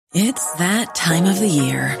It's that time of the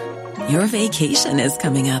year. Your vacation is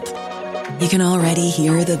coming up. You can already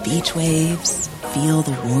hear the beach waves, feel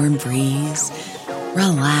the warm breeze,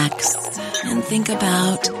 relax, and think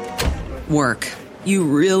about work. You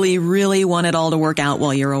really, really want it all to work out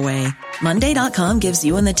while you're away. Monday.com gives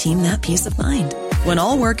you and the team that peace of mind. When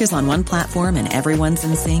all work is on one platform and everyone's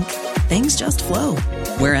in sync, things just flow.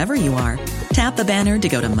 Wherever you are, tap the banner to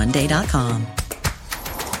go to Monday.com.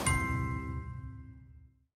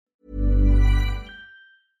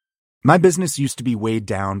 My business used to be weighed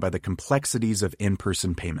down by the complexities of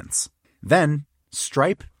in-person payments. Then,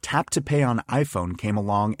 Stripe Tap to Pay on iPhone came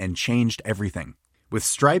along and changed everything. With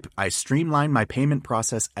Stripe, I streamlined my payment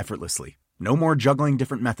process effortlessly. No more juggling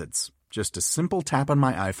different methods. Just a simple tap on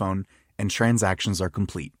my iPhone and transactions are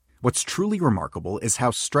complete. What's truly remarkable is how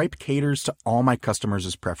Stripe caters to all my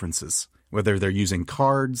customers' preferences. Whether they're using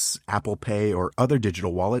cards, Apple Pay, or other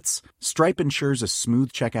digital wallets, Stripe ensures a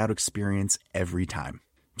smooth checkout experience every time.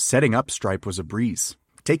 Setting up Stripe was a breeze,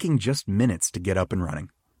 taking just minutes to get up and running.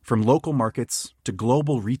 From local markets to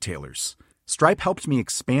global retailers, Stripe helped me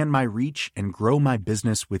expand my reach and grow my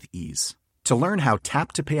business with ease. To learn how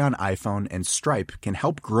Tap to Pay on iPhone and Stripe can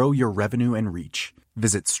help grow your revenue and reach,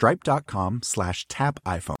 visit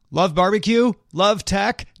stripe.com/tapiphone. Love barbecue? Love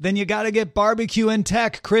tech? Then you gotta get Barbecue in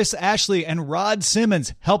Tech. Chris Ashley and Rod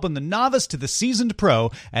Simmons helping the novice to the seasoned pro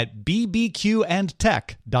at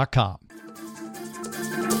bbqandtech.com.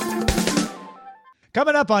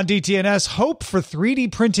 Coming up on DTNS, hope for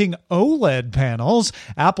 3D printing OLED panels.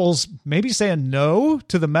 Apple's maybe saying no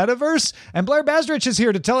to the metaverse. And Blair Basrich is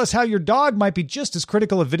here to tell us how your dog might be just as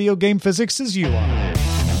critical of video game physics as you are.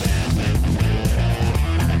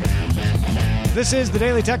 This is the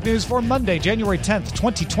Daily Tech News for Monday, January 10th,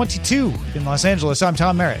 2022. In Los Angeles, I'm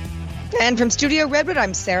Tom Merritt. And from Studio Redwood,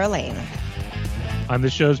 I'm Sarah Lane. I'm the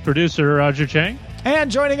show's producer, Roger Chang.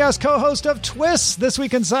 And joining us, co-host of Twists, This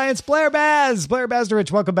Week in Science, Blair Baz. Blair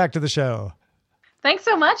Basrich, welcome back to the show. Thanks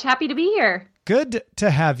so much. Happy to be here. Good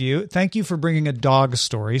to have you. Thank you for bringing a dog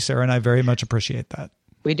story. Sarah and I very much appreciate that.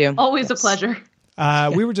 We do. Always a pleasure.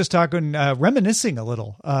 We were just talking, reminiscing a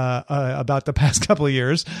little about the past couple of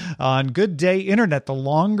years on Good Day Internet, the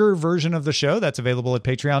longer version of the show that's available at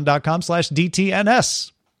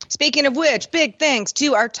patreon.com/DTNS. Speaking of which, big thanks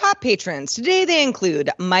to our top patrons. Today they include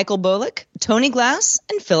Michael Bolick, Tony Glass,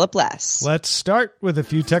 and Philip Less. Let's start with a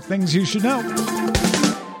few tech things you should know.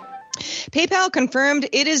 PayPal confirmed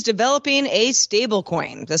it is developing a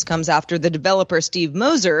stablecoin. This comes after the developer Steve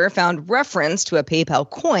Moser found reference to a PayPal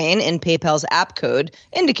coin in PayPal's app code,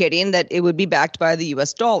 indicating that it would be backed by the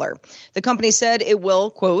U.S. dollar. The company said it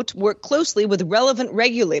will, quote, work closely with relevant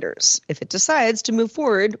regulators if it decides to move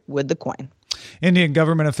forward with the coin. Indian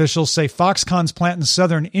government officials say Foxconn's plant in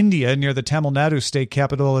southern India near the Tamil Nadu state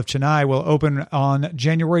capital of Chennai will open on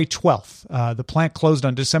January 12th. The plant closed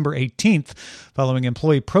on December 18th following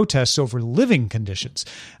employee protests over living conditions.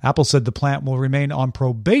 Apple said the plant will remain on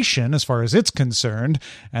probation as far as it's concerned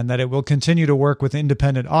and that it will continue to work with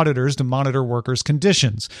independent auditors to monitor workers'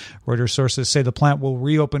 conditions. Reuters sources say the plant will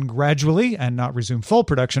reopen gradually and not resume full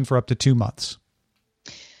production for up to 2 months.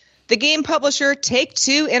 The game publisher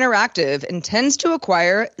Take-Two Interactive intends to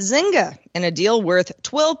acquire Zynga in a deal worth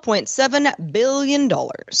 $12.7 billion.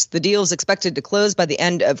 The deal is expected to close by the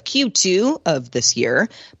end of Q2 of this year.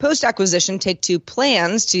 Post-acquisition, Take-Two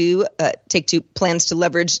plans to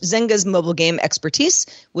leverage Zynga's mobile game expertise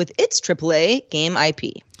with its AAA game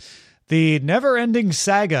IP. The never-ending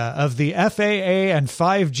saga of the FAA and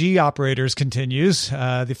 5G operators continues.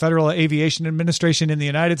 The Federal Aviation Administration in the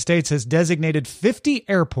United States has designated 50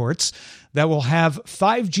 airports that will have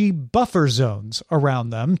 5G buffer zones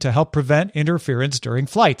around them to help prevent interference during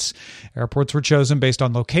flights. Airports were chosen based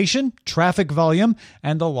on location, traffic volume,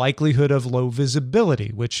 and the likelihood of low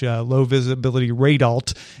visibility, which low visibility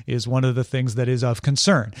radalt is one of the things that is of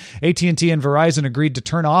concern. AT&T and Verizon agreed to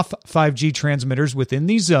turn off 5G transmitters within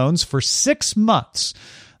these zones for 6 months.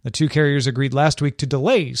 The two carriers agreed last week to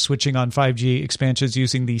delay switching on 5G expansions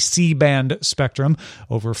using the C-band spectrum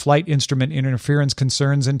over flight instrument interference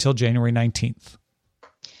concerns until January 19th.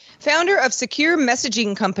 Founder of secure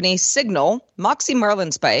messaging company Signal, Moxie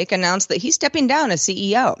Marlinspike, announced that he's stepping down as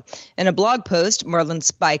CEO. In a blog post,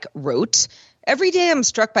 Marlinspike wrote, "Every day I'm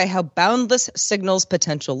struck by how boundless Signal's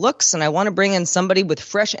potential looks, and I want to bring in somebody with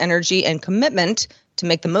fresh energy and commitment to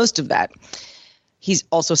make the most of that." He's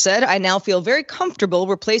also said, "I now feel very comfortable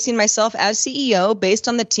replacing myself as CEO based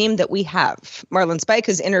on the team that we have." Marlinspike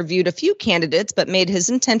has interviewed a few candidates, but made his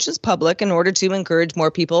intentions public in order to encourage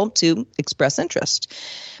more people to express interest.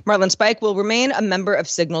 Marlinspike will remain a member of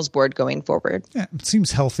Signal's board going forward. Yeah, it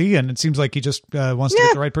seems healthy, and it seems like he just wants to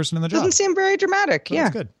get the right person in the job. Doesn't seem very dramatic. So yeah,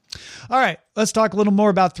 that's good. All right, let's talk a little more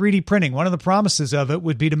about 3D printing. One of the promises of it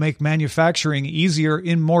would be to make manufacturing easier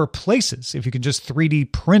in more places. If you can just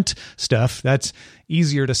 3D print stuff, that's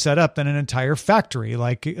easier to set up than an entire factory.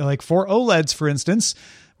 Like for OLEDs, for instance,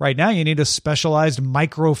 right now you need a specialized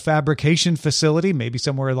microfabrication facility, maybe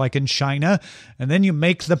somewhere like in China, and then you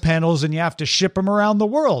make the panels and you have to ship them around the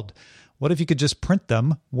world. What if you could just print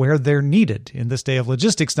them where they're needed? In this day of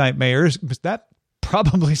logistics nightmares, that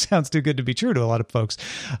probably sounds too good to be true to a lot of folks.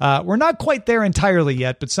 We're not quite there entirely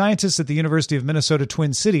yet, but scientists at the University of Minnesota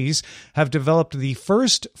Twin Cities have developed the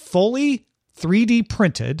first fully 3D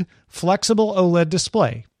printed flexible OLED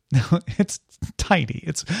display. It's tiny.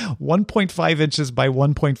 It's 1.5 inches by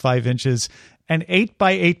 1.5 inches and 8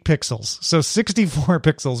 by 8 pixels. So 64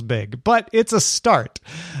 pixels big, but it's a start.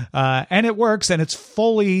 And it works, and it's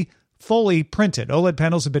fully printed. OLED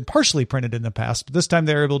panels have been partially printed in the past, but this time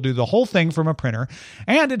they were able to do the whole thing from a printer,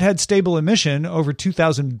 and it had stable emission over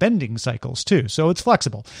 2,000 bending cycles too, so it's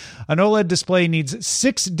flexible. An OLED display needs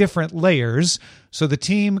 6 different layers, so the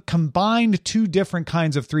team combined 2 different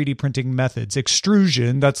kinds of 3D printing methods.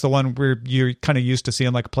 Extrusion, that's the one where you're kind of used to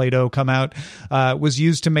seeing like Play-Doh come out, was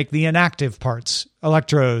used to make the inactive parts,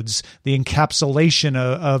 electrodes, the encapsulation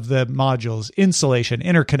of the modules, insulation,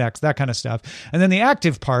 interconnects, that kind of stuff. And then the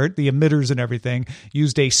active part, the emitters and everything,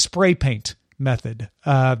 used a spray paint method.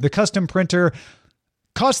 The custom printer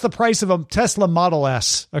cost the price of a Tesla Model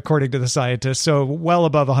S, according to the scientists, so well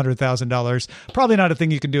above $100,000. Probably not a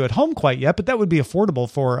thing you can do at home quite yet, but that would be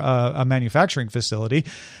affordable for a manufacturing facility.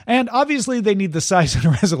 And obviously, they need the size and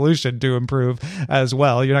resolution to improve as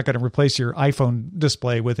well. You're not going to replace your iPhone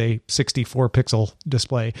display with a 64-pixel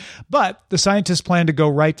display. But the scientists plan to go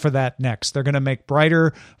right for that next. They're going to make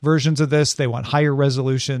brighter versions of this. They want higher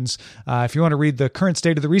resolutions. If you want to read the current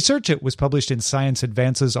state of the research, it was published in Science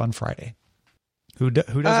Advances on Friday. Who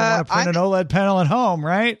doesn't want to print an OLED panel at home,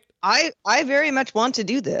 right? I very much want to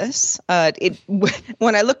do this.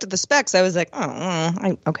 When I looked at the specs, I was like,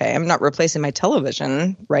 I'm not replacing my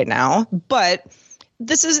television right now. But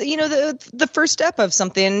this is, the first step of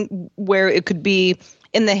something where it could be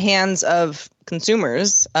in the hands of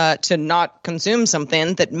consumers to not consume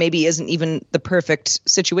something that maybe isn't even the perfect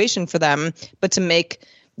situation for them, but to make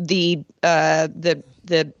the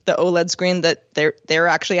OLED screen that they're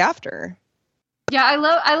actually after. Yeah,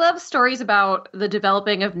 I love stories about the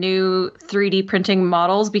developing of new 3D printing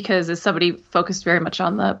models, because as somebody focused very much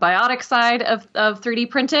on the biotic side of 3D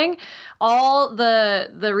printing, all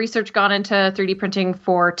the research gone into 3D printing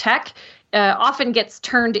for tech often gets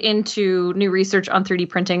turned into new research on 3D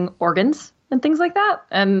printing organs and things like that.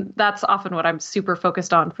 And that's often what I'm super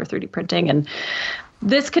focused on for 3D printing. And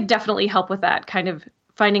this could definitely help with that, kind of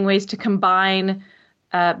finding ways to combine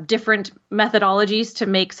different methodologies to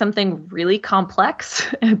make something really complex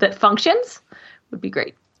that functions would be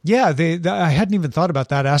great. Yeah, I hadn't even thought about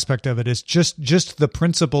that aspect of it. It's just the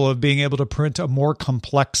principle of being able to print a more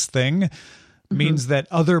complex thing means that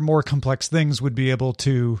other more complex things would be able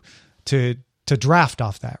to draft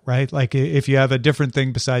off that, right? Like if you have a different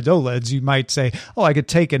thing besides OLEDs, you might say, I could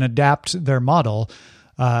take and adapt their model.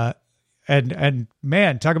 And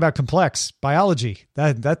man, talk about complex biology.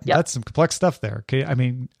 That's some complex stuff there. Okay, I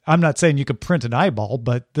mean, I'm not saying you could print an eyeball,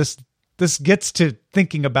 but this gets to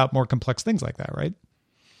thinking about more complex things like that, right?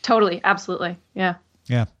 Totally, absolutely, yeah.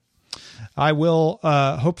 I will.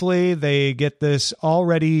 Hopefully, they get this all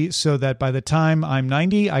ready so that by the time I'm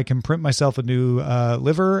 90, I can print myself a new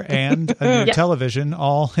liver and a new television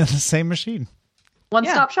all in the same machine.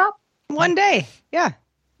 One-stop shop. One day, yeah.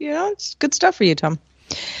 It's good stuff for you, Tom.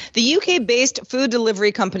 The UK-based food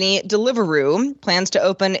delivery company Deliveroo plans to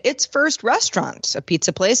open its first restaurant, a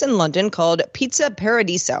pizza place in London called Pizza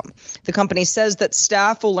Paradiso. The company says that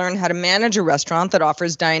staff will learn how to manage a restaurant that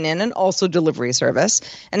offers dine-in and also delivery service,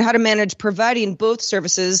 and how to manage providing both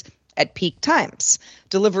services at peak times.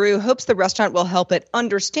 Deliveroo hopes the restaurant will help it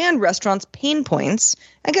understand restaurants' pain points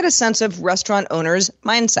and get a sense of restaurant owners'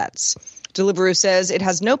 mindsets. Deliveroo says it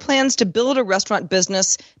has no plans to build a restaurant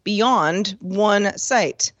business beyond one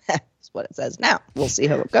site. That's what it says now. We'll see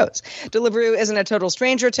how it goes. Deliveroo isn't a total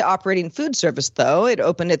stranger to operating food service, though. It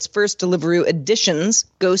opened its first Deliveroo Editions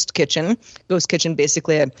Ghost Kitchen. Ghost Kitchen,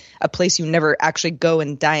 basically a place you never actually go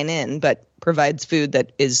and dine in, but provides food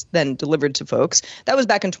that is then delivered to folks. That was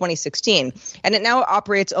back in 2016. And it now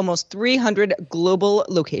operates almost 300 global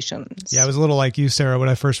locations. Yeah, I was a little like you, Sarah, when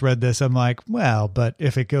I first read this. I'm like, well, but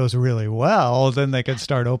if it goes really well, then they could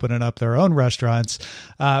start opening up their own restaurants.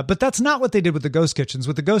 But that's not what they did with the Ghost Kitchens.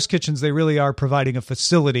 With the Ghost Kitchens, they really are providing a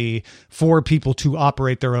facility for people to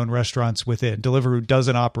operate their own restaurants within. Deliveroo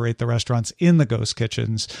doesn't operate the restaurants in the Ghost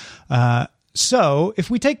Kitchens. So if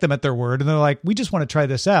we take them at their word and they're like, we just want to try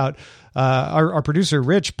this out, our producer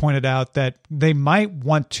Rich pointed out that they might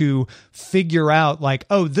want to figure out like,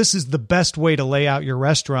 oh, this is the best way to lay out your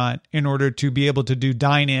restaurant in order to be able to do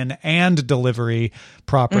dine-in and delivery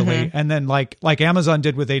properly. And then like Amazon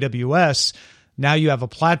did with AWS, now you have a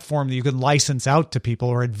platform that you can license out to people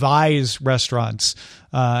or advise restaurants.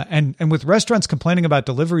 And with restaurants complaining about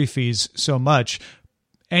delivery fees so much,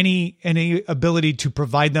 any ability to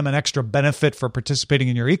provide them an extra benefit for participating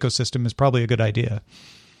in your ecosystem is probably a good idea.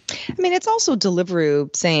 I mean, it's also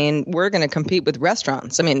Deliveroo saying we're going to compete with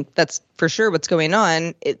restaurants. I mean, that's for sure what's going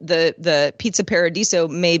on. The Pizza Paradiso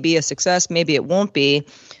may be a success, maybe it won't be,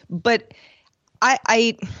 but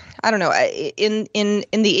I don't know. In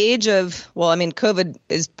the age of, well, I mean, COVID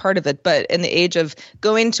is part of it, but in the age of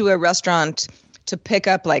going to a restaurant to pick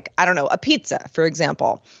up, like, I don't know, a pizza, for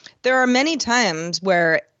example, there are many times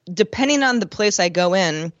where, depending on the place I go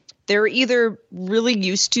in, they're either really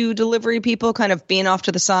used to delivery people kind of being off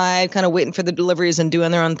to the side, kind of waiting for the deliveries and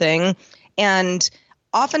doing their own thing. And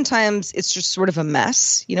oftentimes it's just sort of a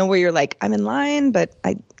mess, where you're like, I'm in line, but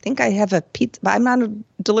I think I have a pizza, but I'm not a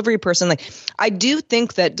delivery person. Like, I do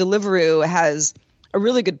think that Deliveroo has a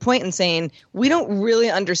really good point in saying we don't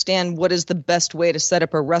really understand what is the best way to set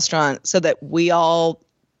up a restaurant so that we all,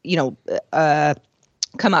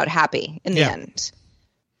 come out happy in the end.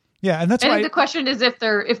 Yeah, and that's why the question is if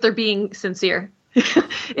they're being sincere.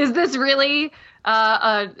 Is this really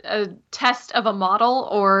a test of a model,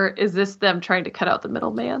 or is this them trying to cut out the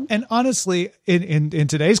middleman? And honestly, in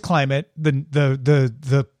today's climate,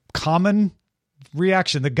 the common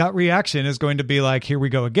reaction, the gut reaction, is going to be like, here we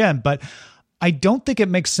go again. But I don't think it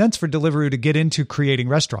makes sense for Deliveroo to get into creating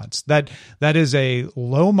restaurants. That is a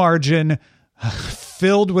low margin,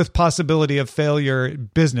 filled with possibility of failure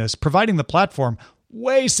business, providing the platform,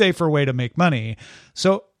 way safer way to make money.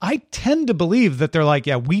 So I tend to believe that they're like,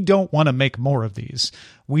 yeah, we don't want to make more of these.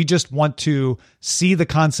 We just want to see the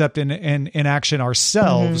concept in action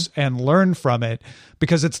ourselves and learn from it,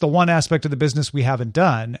 because it's the one aspect of the business we haven't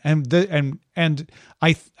done. And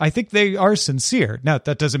I think they are sincere. Now,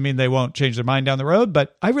 that doesn't mean they won't change their mind down the road,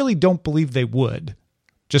 but I really don't believe they would,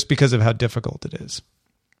 just because of how difficult it is.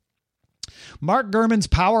 Mark Gurman's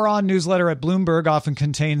Power On newsletter at Bloomberg often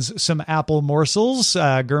contains some Apple morsels.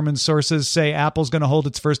 Gurman's sources say Apple's going to hold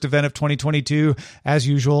its first event of 2022, as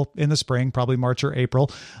usual, in the spring, probably March or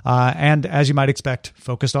April. And as you might expect,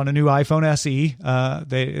 focused on a new iPhone SE,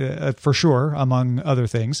 for sure, among other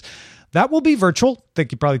things. That will be virtual. I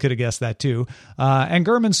think you probably could have guessed that too. And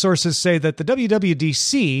Gurman's sources say that the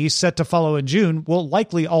WWDC, set to follow in June, will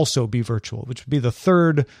likely also be virtual, which would be the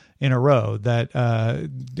third in a row that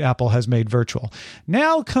Apple has made virtual.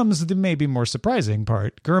 Now comes the maybe more surprising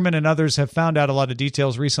part. Gurman and others have found out a lot of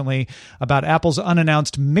details recently about Apple's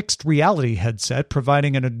unannounced mixed reality headset,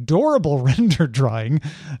 providing an adorable render drawing,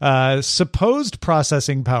 supposed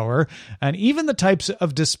processing power, and even the types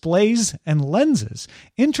of displays and lenses.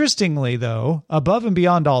 Interestingly, though, above and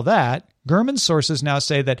beyond all that, Gurman's sources now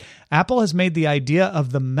say that Apple has made the idea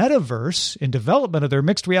of the metaverse in development of their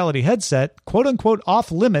mixed reality headset, quote unquote,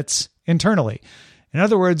 off limits internally. In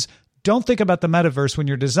other words, don't think about the metaverse when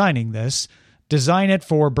you're designing this. Design it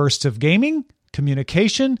for bursts of gaming,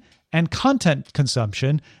 communication, and content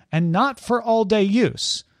consumption, and not for all-day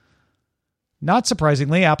use. Not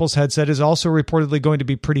surprisingly, Apple's headset is also reportedly going to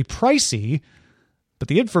be pretty pricey, but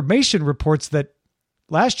the information reports that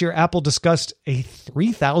last year, Apple discussed a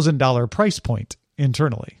 $3,000 price point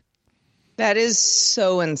internally. That is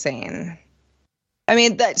so insane. I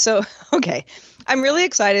mean, okay. I'm really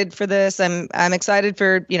excited for this. I'm excited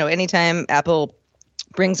for, anytime Apple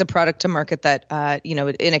brings a product to market that,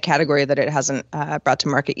 in a category that it hasn't brought to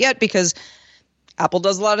market yet, because Apple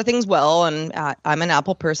does a lot of things well, and I'm an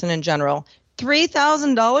Apple person in general.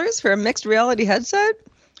 $3,000 for a mixed reality headset?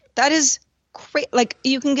 That is great. Like,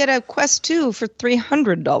 you can get a Quest 2 for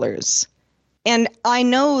 $300. And I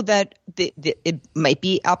know that it might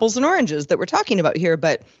be apples and oranges that we're talking about here,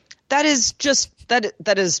 but that is just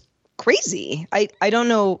that is crazy. I don't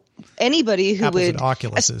know anybody who apples would and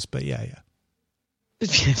Oculuses, but yeah.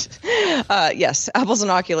 Yes, apples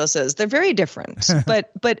and Oculuses. They're very different.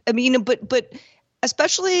 but I mean, but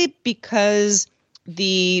especially because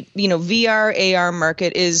the VR AR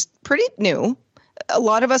market is pretty new. A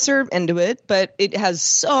lot of us are into it, but it has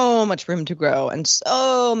so much room to grow and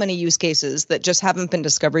so many use cases that just haven't been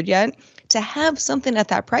discovered yet. To have something at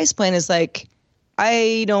that price point is like,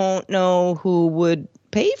 I don't know who would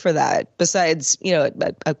pay for that besides,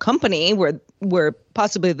 a company where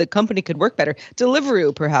possibly the company could work better.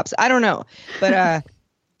 Deliveroo, perhaps. I don't know. But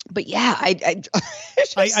yeah,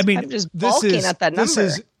 I mean, I'm just balking at that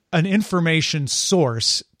number. an information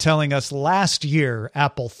source telling us last year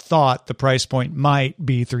Apple thought the price point might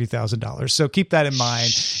be $3,000. So keep that in mind.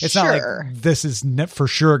 It's not like this is for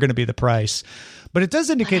sure going to be the price, but it does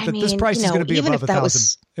indicate that this price is going to be above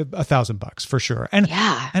 $1,000 for sure.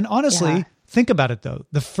 And honestly, think about it though.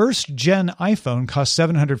 The first gen iPhone cost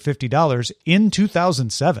 $750 in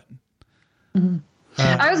 2007. Mm-hmm.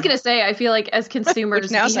 I was going to say, I feel like as consumers,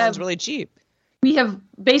 which now sounds really cheap. We have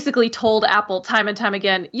basically told Apple time and time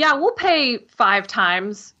again, yeah, we'll pay 5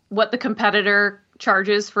 times what the competitor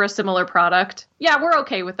charges for a similar product. Yeah, we're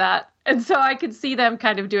okay with that. And so I could see them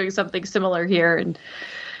kind of doing something similar here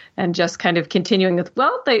and just kind of continuing with,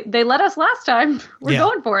 well, they let us last time. We're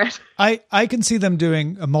going for it. I can see them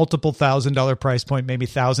doing a multiple $1,000 price point, maybe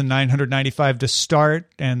 $1,995 to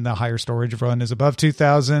start, and the higher storage run is above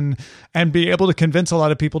 $2,000, and be able to convince a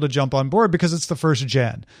lot of people to jump on board because it's the first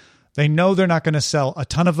gen. They know they're not going to sell a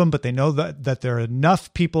ton of them, but they know that there are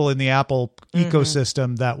enough people in the Apple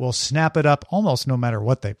ecosystem that will snap it up almost no matter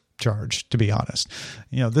what they charge, to be honest.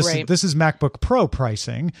 This is MacBook Pro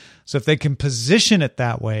pricing. So if they can position it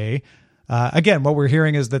that way, again, what we're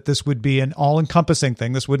hearing is that this would be an all-encompassing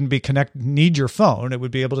thing. This wouldn't be need your phone. It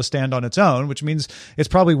would be able to stand on its own, which means it's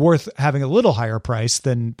probably worth having a little higher price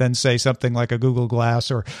than say something like a Google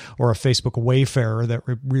Glass or a Facebook Wayfarer that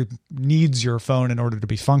needs your phone in order to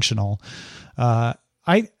be functional. I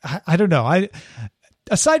don't know.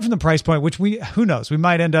 Aside from the price point, which who knows, we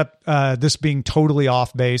might end up this being totally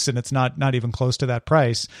off base and it's not even close to that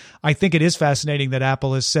price. I think it is fascinating that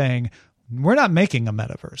Apple is saying, we're not making a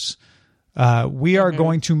metaverse. We are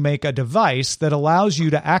going to make a device that allows you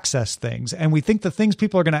to access things. And we think the things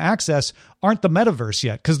people are going to access aren't the metaverse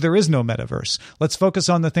yet because there is no metaverse. Let's focus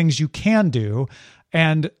on the things you can do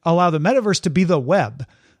and allow the metaverse to be the web.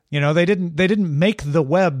 They didn't make the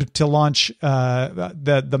web to launch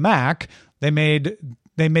the Mac. They made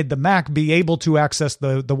the Mac be able to access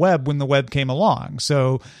the web when the web came along.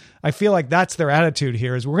 So I feel like that's their attitude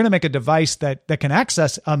here is we're going to make a device that can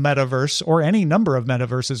access a metaverse or any number of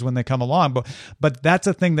metaverses when they come along. But that's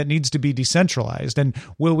a thing that needs to be decentralized. And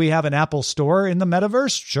will we have an Apple store in the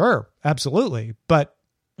metaverse? Sure, absolutely. But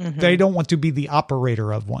they don't want to be the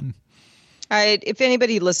operator of one. If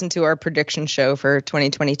anybody listened to our prediction show for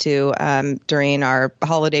 2022 during our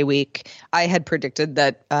holiday week, I had predicted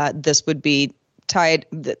that this would be tied,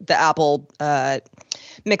 the Apple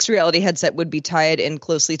mixed reality headset would be tied in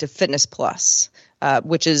closely to Fitness Plus,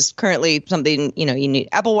 which is currently something, you need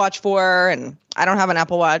Apple Watch for. And I don't have an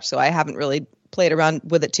Apple Watch, so I haven't really played around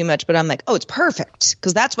with it too much. But I'm like, oh, it's perfect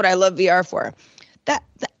because that's what I love VR for.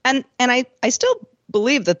 And I still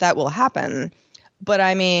believe that will happen. But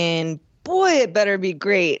I mean, boy, it better be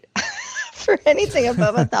great for anything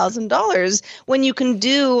above $1,000 when you can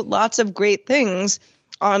do lots of great things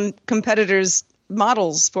on competitors'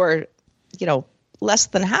 models for, less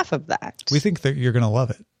than half of that. We think that you're going to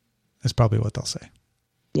love it. That's probably what they'll say.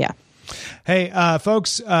 Yeah. Hey,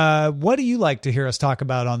 folks, what do you like to hear us talk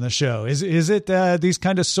about on the show? Is it these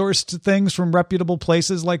kind of sourced things from reputable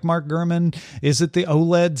places like Mark Gurman? Is it the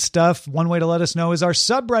OLED stuff? One way to let us know is our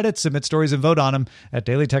subreddit. Submit stories and vote on them at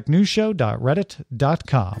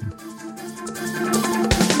dailytechnewsshow.reddit.com.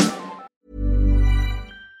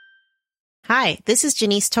 Hi, this is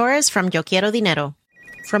Janice Torres from Yo Quiero Dinero.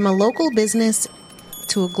 From a local business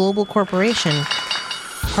to a global corporation,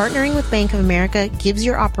 partnering with Bank of America gives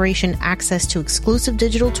your operation access to exclusive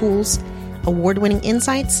digital tools, award-winning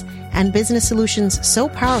insights, and business solutions so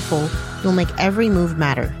powerful you'll make every move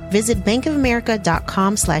matter. Visit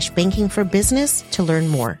bankofamerica.com/banking for business to learn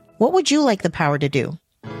more. What would you like the power to do?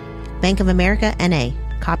 Bank of America, N.A.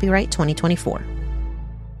 Copyright 2024.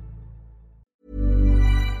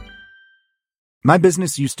 My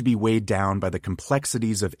business used to be weighed down by the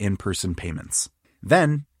complexities of in-person payments.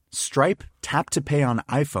 Then, Stripe Tap to Pay on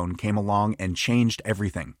iPhone came along and changed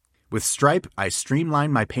everything. With Stripe, I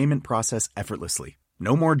streamlined my payment process effortlessly.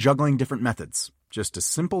 No more juggling different methods. Just a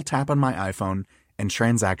simple tap on my iPhone and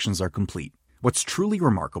transactions are complete. What's truly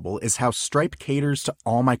remarkable is how Stripe caters to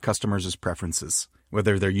all my customers' preferences.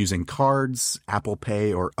 Whether they're using cards, Apple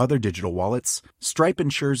Pay, or other digital wallets, Stripe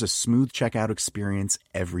ensures a smooth checkout experience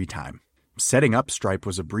every time. Setting up Stripe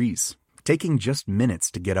was a breeze, taking just minutes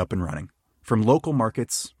to get up and running. From local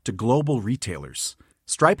markets to global retailers,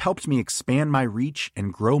 Stripe helped me expand my reach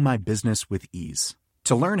and grow my business with ease.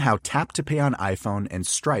 To learn how Tap to Pay on iPhone and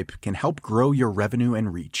Stripe can help grow your revenue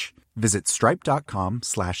and reach, visit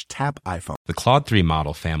stripe.com/tapiphone. The Claude 3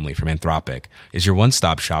 model family from Anthropic is your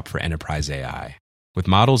one-stop shop for enterprise AI. With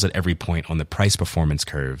models at every point on the price-performance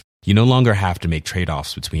curve, you no longer have to make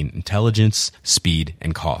trade-offs between intelligence, speed,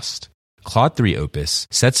 and cost. Claude 3 Opus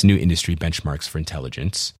sets new industry benchmarks for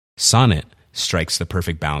intelligence, Sonnet strikes the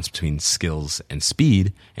perfect balance between skills and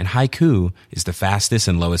speed, and Haiku is the fastest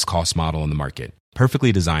and lowest cost model in the market,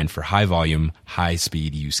 perfectly designed for high volume, high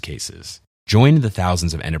speed use cases. Join the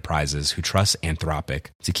thousands of enterprises who trust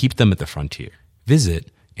Anthropic to keep them at the frontier.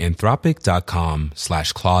 Visit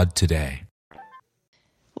anthropic.com/Claude today.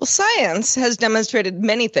 Well, science has demonstrated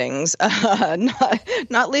many things,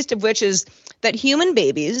 not least of which is that human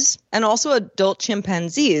babies and also adult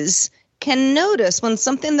chimpanzees can notice when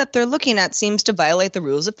something that they're looking at seems to violate the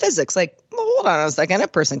rules of physics. Like, well, hold on a second, a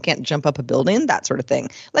person can't jump up a building, that sort of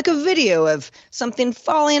thing. Like a video of something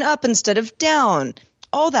falling up instead of down,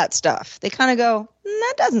 all that stuff. They kind of go,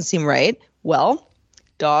 that doesn't seem right. Well,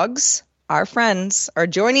 dogs, our friends, are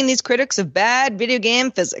joining these critics of bad video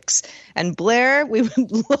game physics. And Blair, we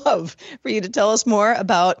would love for you to tell us more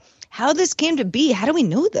about how this came to be. How do we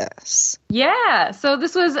know this? Yeah, so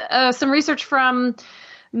this was some research from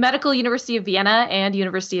Medical University of Vienna and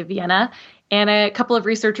University of Vienna. And a couple of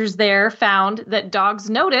researchers there found that dogs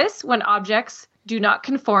notice when objects do not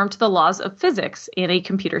conform to the laws of physics in a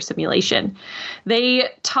computer simulation. They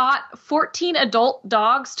taught 14 adult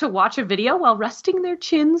dogs to watch a video while resting their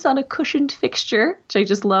chins on a cushioned fixture, which I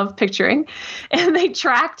just love picturing. And they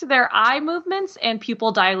tracked their eye movements and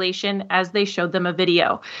pupil dilation as they showed them a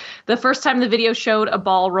video. The first time the video showed a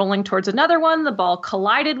ball rolling towards another one, the ball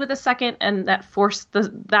collided with a second, and that forced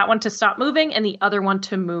that one to stop moving and the other one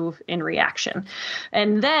to move in reaction.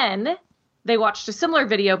 And then they watched a similar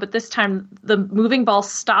video, but this time the moving ball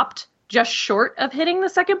stopped just short of hitting the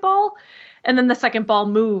second ball, and then the second ball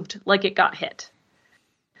moved like it got hit.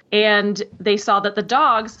 And they saw that the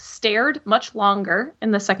dogs stared much longer in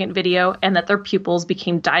the second video and that their pupils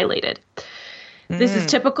became dilated. This is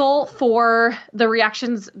typical for the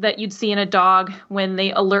reactions that you'd see in a dog when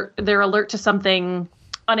they're alert to something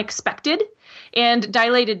unexpected. And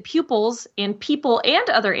dilated pupils in people and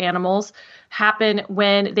other animals happen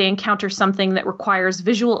when they encounter something that requires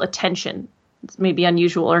visual attention. It's maybe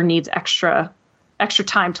unusual or needs extra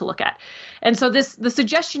time to look at. And so the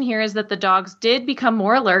suggestion here is that the dogs did become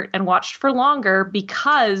more alert and watched for longer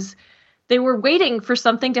because they were waiting for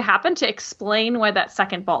something to happen to explain why that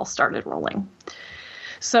second ball started rolling.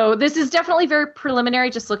 So this is definitely very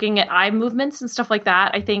preliminary, just looking at eye movements and stuff like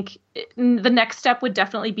that. I think the next step would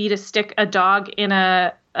definitely be to stick a dog in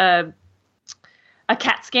a CAT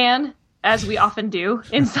scan, as we often do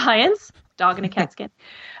in science. Dog in a CAT scan.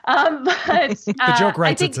 But the joke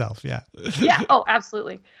writes itself, yeah. Yeah, oh,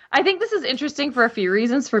 absolutely. I think this is interesting for a few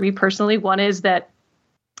reasons for me personally. One is that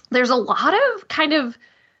there's a lot of kind of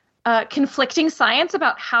conflicting science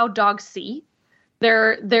about how dogs see.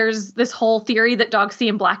 There's this whole theory that dogs see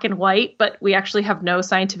in black and white, but we actually have no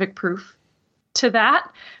scientific proof to that.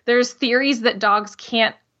 There's theories that dogs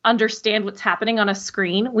can't understand what's happening on a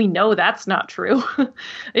screen. We know that's not true.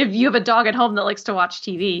 If you have a dog at home that likes to watch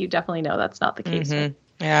TV, you definitely know that's not the case. Mm-hmm.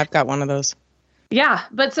 Yeah, I've got one of those. Yeah,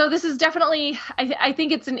 but so this is definitely, I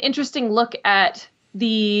think it's an interesting look at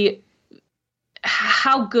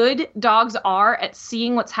how good dogs are at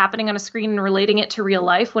seeing what's happening on a screen and relating it to real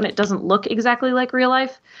life when it doesn't look exactly like real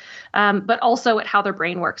life, but also at how their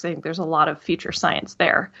brain works. I think there's a lot of future science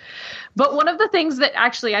there. But one of the things that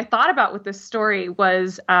actually I thought about with this story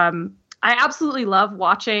was I absolutely love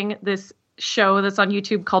watching this show that's on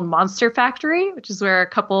YouTube called Monster Factory, which is where a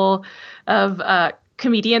couple of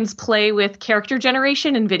comedians play with character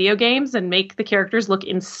generation in video games and make the characters look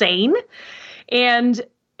insane. And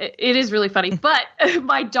it is really funny, but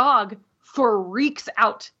my dog freaks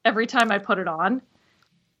out every time I put it on.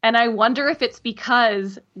 And I wonder if it's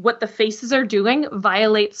because what the faces are doing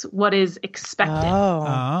violates what is expected.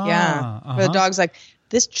 Oh, yeah. Uh-huh. The dog's like,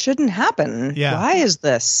 this shouldn't happen. Yeah. Why is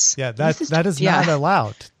this? Yeah, that is not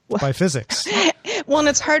allowed by physics. Well, and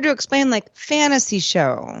it's hard to explain like fantasy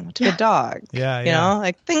show to a dog. Yeah, you know,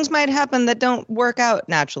 like things might happen that don't work out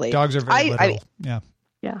naturally. Dogs are very literal. Yeah.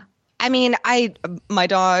 I mean, my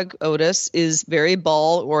dog Otis is very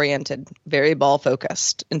ball oriented, very ball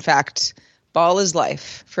focused. In fact, ball is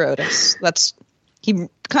life for Otis. He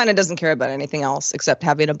kind of doesn't care about anything else except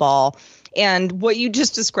having a ball. And what you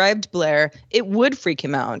just described, Blair, it would freak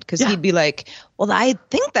him out because he'd be like, "Well, I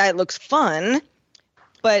think that looks fun,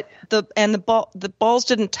 but the balls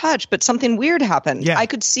didn't touch, but something weird happened." Yeah. I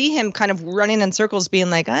could see him kind of running in circles, being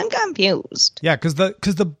like, "I'm confused." Yeah, because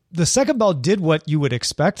the second ball did what you would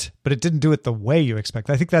expect, but it didn't do it the way you expect.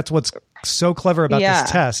 I think that's what's so clever about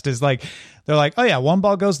this test is like they're like, oh yeah, one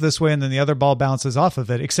ball goes this way and then the other ball bounces off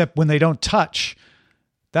of it. Except when they don't touch,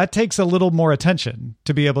 that takes a little more attention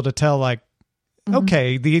to be able to tell like,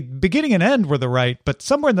 okay, the beginning and end were the right, but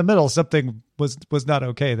somewhere in the middle something was not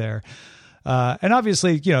okay there. And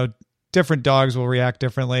obviously, you know, different dogs will react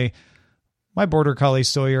differently. My border collie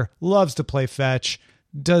Sawyer loves to play fetch,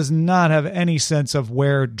 does not have any sense of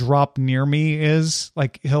where drop near me is.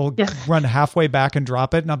 Like he'll run halfway back and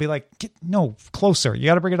drop it. And I'll be like, no, closer. You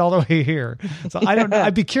got to bring it all the way here. So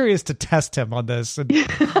I'd be curious to test him on this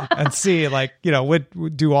and see like,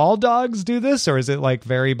 do all dogs do this or is it like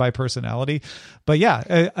vary by personality? But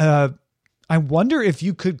yeah, I wonder if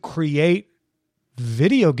you could create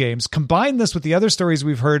video games, combine this with the other stories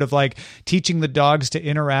we've heard of like teaching the dogs to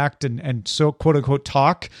interact and so quote unquote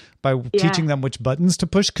talk by teaching them which buttons to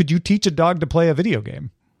push. Could you teach a dog to play a video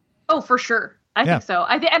game? Oh, for sure. I think so.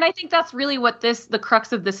 I think that's really what the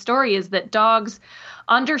crux of this story is, that dogs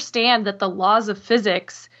understand that the laws of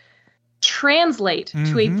physics translate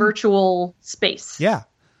to a virtual space. Yeah.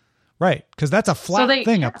 Right. Because that's a flat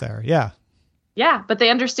thing up there. Yeah. Yeah. But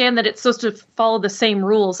they understand that it's supposed to follow the same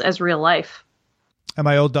rules as real life. And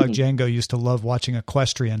my old dog Django used to love watching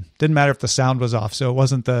Equestrian. Didn't matter if the sound was off, so it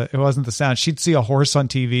wasn't the sound. She'd see a horse on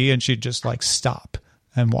TV and she'd just like stop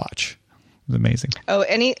and watch. It was amazing. Oh,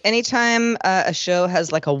 anytime a show has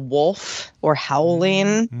like a wolf or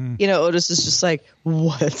howling, Otis is just like,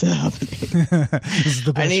 what's happening?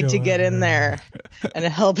 I need to get in there and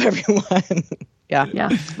help everyone.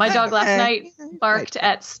 Yeah. My dog last night barked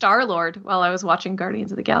at Star-Lord while I was watching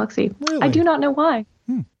Guardians of the Galaxy. Really? I do not know why.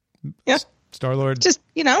 Yeah. Star-Lord just,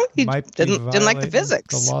 he didn't like the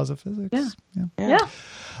physics. The laws of physics.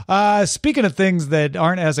 Yeah. Speaking of things that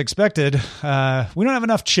aren't as expected, we don't have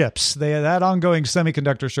enough chips. That ongoing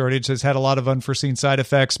semiconductor shortage has had a lot of unforeseen side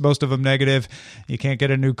effects, most of them negative. You can't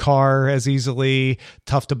get a new car as easily.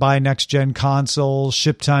 Tough to buy next-gen consoles.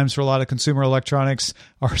 Ship times for a lot of consumer electronics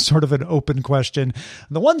are sort of an open question.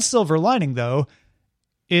 The one silver lining, though,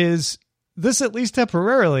 is this, at least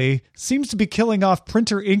temporarily, seems to be killing off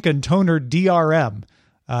printer, ink, and toner DRM,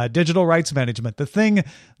 digital rights management, the thing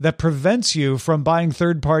that prevents you from buying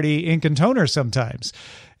third-party ink and toner sometimes.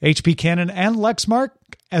 HP, Canon, and Lexmark,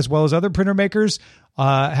 as well as other printer makers,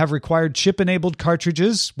 have required chip-enabled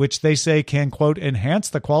cartridges, which they say can, quote, enhance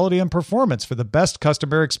the quality and performance for the best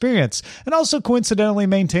customer experience, and also coincidentally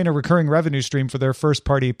maintain a recurring revenue stream for their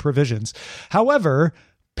first-party provisions. However,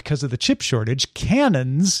 because of the chip shortage,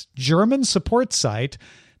 Canon's German support site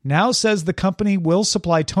now says the company will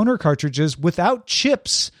supply toner cartridges without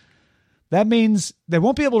chips. That means they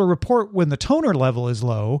won't be able to report when the toner level is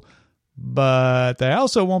low, but they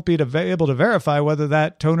also won't be able to verify whether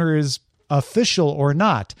that toner is official or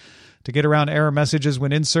not. To get around error messages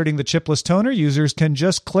when inserting the chipless toner, users can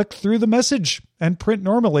just click through the message and print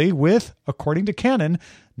normally with, according to Canon,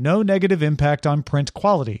 no negative impact on print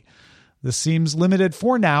quality. This seems limited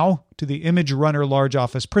for now to the Image Runner large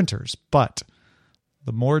office printers, but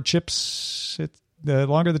the more chips, the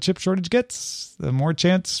longer the chip shortage gets, the more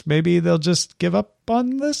chance maybe they'll just give up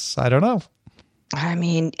on this. I don't know. I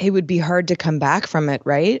mean, it would be hard to come back from it,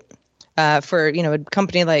 right? For, a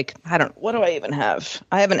company like, what do I even have?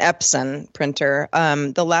 I have an Epson printer.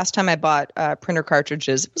 The last time I bought printer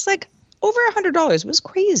cartridges, it was like over $100. It was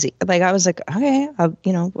crazy. Like, I was like, okay,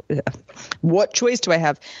 what choice do I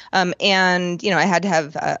have? And, I had to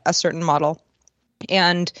have a certain model.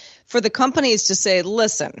 And for the companies to say,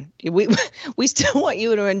 listen, we still want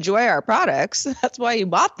you to enjoy our products. That's why you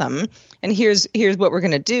bought them. And here's what we're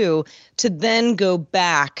going to do. To then go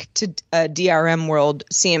back to a DRM world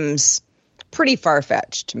seems pretty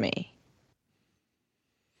far-fetched to me.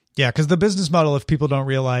 Yeah, because the business model, if people don't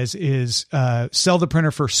realize, is sell the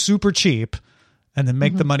printer for super cheap and then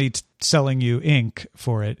make the money selling you ink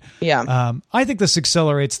for it. Yeah. I think this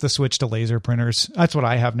accelerates the switch to laser printers. That's what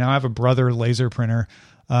I have now. I have a Brother laser printer,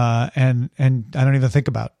 and I don't even think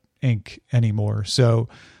about ink anymore. So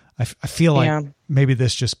I feel like maybe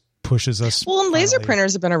this just pushes us. Well, and laser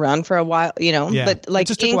printers have been around for a while, but like it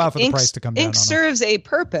just took a while for the price to come down. Ink serves a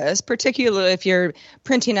purpose, particularly if you're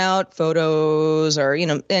printing out photos or,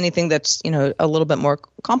 anything that's, a little bit more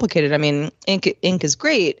complicated. I mean, ink is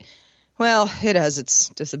great. Well, it has its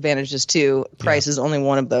disadvantages too. Price is only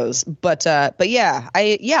one of those. But yeah,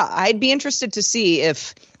 I'd be interested to see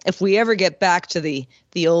if we ever get back to the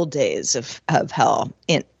old days of how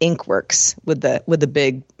ink works with the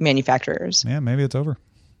big manufacturers. Yeah, maybe it's over.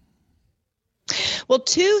 Well,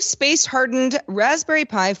 2 space-hardened Raspberry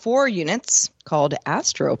Pi 4 units called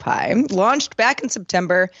AstroPi launched back in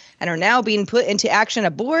September and are now being put into action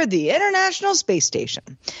aboard the International Space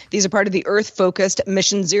Station. These are part of the Earth-focused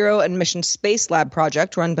Mission Zero and Mission Space Lab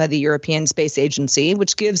project run by the European Space Agency,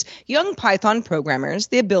 which gives young Python programmers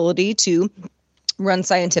the ability to run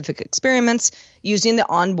scientific experiments using the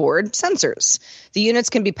onboard sensors. The units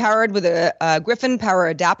can be powered with a Griffin power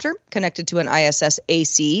adapter connected to an ISS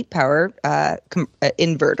AC power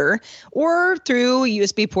inverter, or through a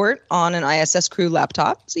USB port on an ISS crew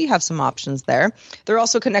laptop. So you have some options there. They're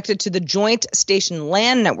also connected to the Joint Station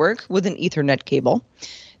LAN network with an Ethernet cable.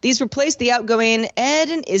 These replace the outgoing Ed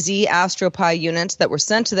and Izzy AstroPi units that were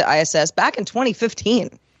sent to the ISS back in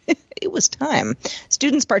 2015. It was time.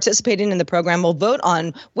 Students participating in the program will vote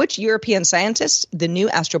on which European scientist the new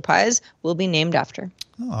AstroPis will be named after.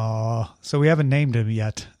 Oh, so we haven't named him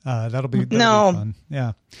yet. That'll be fun.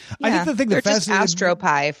 Yeah. I think the thing that fascinated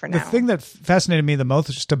AstroPi for now. The thing that fascinated me the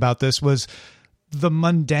most about this was the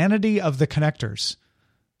mundanity of the connectors.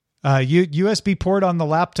 USB port on the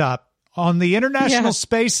laptop. On the International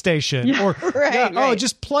Space Station, right.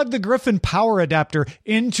 Just plug the Griffin power adapter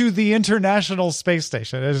into the International Space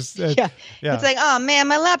Station. It's like, oh man,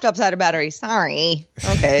 my laptop's out of battery. Sorry.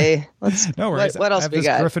 Okay, no worries. What else I have we this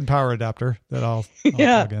got? Griffin power adapter that I'll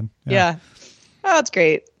plug in. Yeah. Oh, it's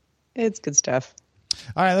great. It's good stuff.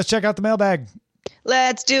 All right, let's check out the mailbag.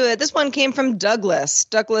 Let's do it. This one came from Douglas.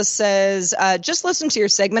 Douglas says, just listen to your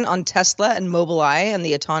segment on Tesla and Mobileye and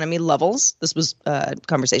the autonomy levels. This was a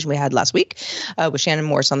conversation we had last week with Shannon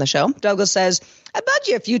Morse on the show. Douglas says, I bugged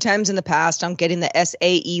you a few times in the past on getting the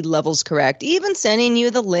SAE levels correct, even sending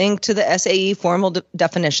you the link to the SAE formal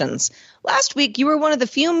definitions. Last week, you were one of the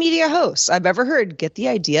few media hosts I've ever heard get the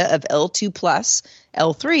idea of L2+,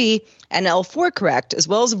 L3, and L4 correct, as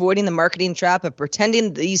well as avoiding the marketing trap of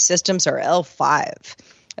pretending these systems are L5.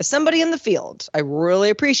 As somebody in the field, I really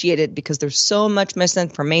appreciate it because there's so much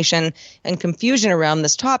misinformation and confusion around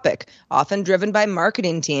this topic, often driven by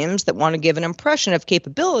marketing teams that want to give an impression of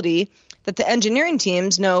capability that the engineering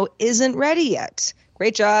teams know isn't ready yet.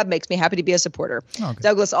 Great job. Makes me happy to be a supporter. Okay.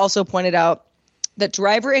 Douglas also pointed out that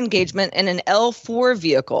driver engagement in an L4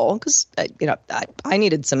 vehicle, because I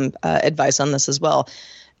needed some advice on this as well.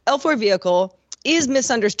 L4 vehicle is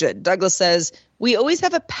misunderstood. Douglas says, we always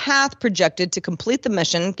have a path projected to complete the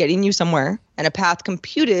mission, getting you somewhere, and a path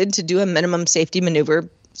computed to do a minimum safety maneuver,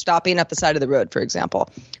 stopping at the side of the road, for example.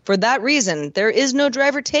 For that reason, there is no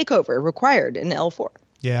driver takeover required in L4.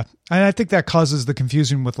 Yeah, and I think that causes the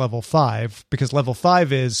confusion with level 5, because level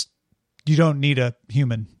 5 is you don't need a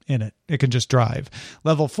human in it. It can just drive.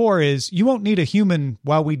 Level 4 is you won't need a human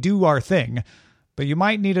while we do our thing, but you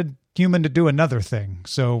might need a human to do another thing.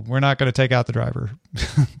 So we're not going to take out the driver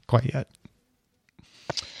quite yet.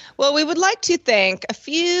 Well, we would like to thank a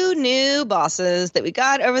few new bosses that we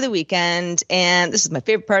got over the weekend. And this is my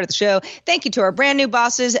favorite part of the show. Thank you to our brand new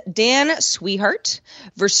bosses, Dan Sweetheart,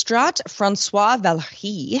 Verstrat Francois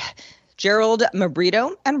Valry, Gerald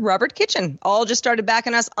Mabrito, and Robert Kitchen. All just started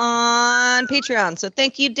backing us on Patreon. So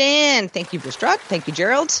thank you, Dan. Thank you, Verstrat. Thank you,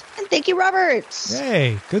 Gerald. And thank you, Robert.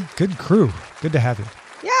 Hey, good crew. Good to have you.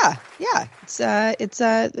 Yeah.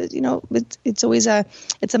 It's always a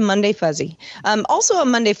Monday fuzzy. Also a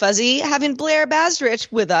Monday fuzzy, having Blair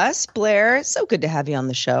Basrich with us. Blair, so good to have you on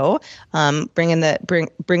the show. Bringing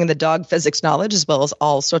the dog physics knowledge as well as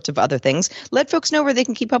all sorts of other things. Let folks know where they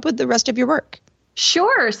can keep up with the rest of your work.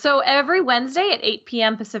 Sure. So every Wednesday at 8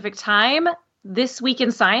 p.m. Pacific time, This Week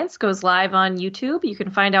in Science goes live on YouTube. You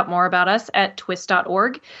can find out more about us at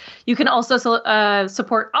twist.org. You can also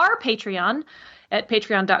support our Patreon at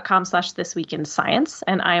patreon.com/thisweekinscience.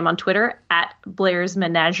 And I am on Twitter at Blair's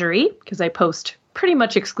Menagerie because I post pretty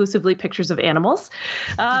much exclusively pictures of animals.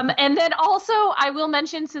 And then also I will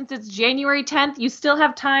mention, since it's January 10th, you still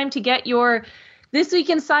have time to get your This Week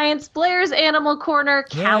in Science Blair's Animal Corner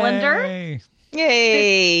calendar.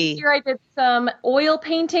 Yay! This year I did some oil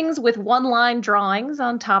paintings with one-line drawings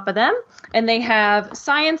on top of them. And they have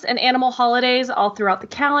science and animal holidays all throughout the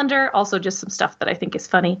calendar. Also just some stuff that I think is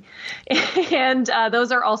funny. And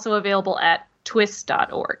those are also available at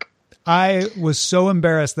twist.org. I was so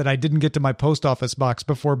embarrassed that I didn't get to my post office box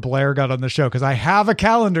before Blair got on the show because I have a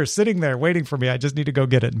calendar sitting there waiting for me. I just need to go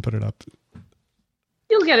get it and put it up.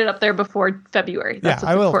 You'll get it up there before February. That's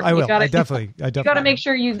I will. Important. I will. I definitely. You got to make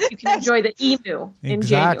sure you can enjoy the emu in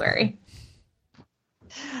January.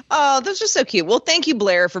 Oh, those are so cute. Well, thank you,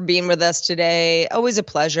 Blair, for being with us today. Always a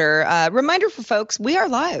pleasure. Reminder for folks, we are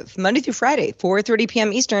live Monday through Friday, 4:30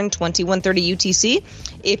 p.m. Eastern, 21:30 UTC.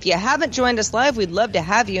 If you haven't joined us live, we'd love to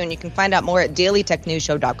have you, and you can find out more at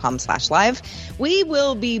dailytechnewsshow.com/live. We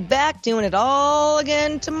will be back doing it all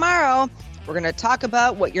again tomorrow. We're going to talk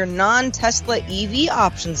about what your non-Tesla EV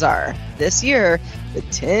options are this year with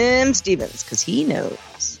Tim Stevens, because he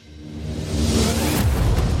knows.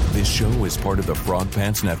 This show is part of the Frog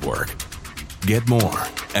Pants Network. Get more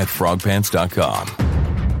at frogpants.com.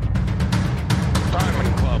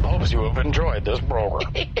 Diamond Club themselves you have enjoyed this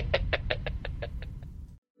program.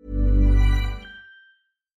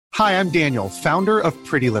 Hi, I'm Daniel, founder of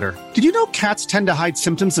Pretty Litter. Did you know cats tend to hide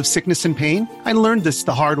symptoms of sickness and pain? I learned this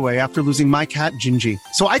the hard way after losing my cat, Gingy.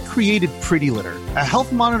 So I created Pretty Litter, a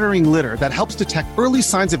health monitoring litter that helps detect early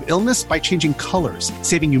signs of illness by changing colors,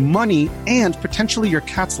 saving you money and potentially your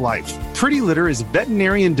cat's life. Pretty Litter is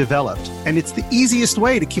veterinarian developed, and it's the easiest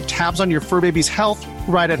way to keep tabs on your fur baby's health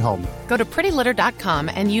right at home. Go to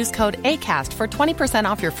prettylitter.com and use code ACAST for 20%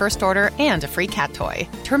 off your first order and a free cat toy.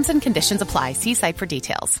 Terms and conditions apply. See site for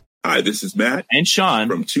details. Hi, this is Matt and Sean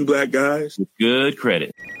from Two Black Guys with Good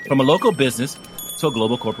Credit. From a local business to a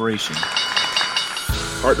global corporation.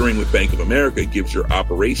 Partnering with Bank of America gives your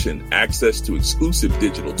operation access to exclusive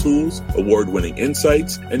digital tools, award-winning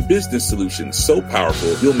insights, and business solutions so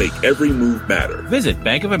powerful you'll make every move matter. Visit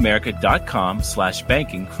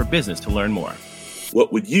bankofamerica.com/banking for business to learn more.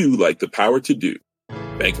 What would you like the power to do?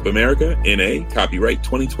 Bank of America, N.A., copyright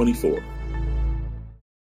 2024.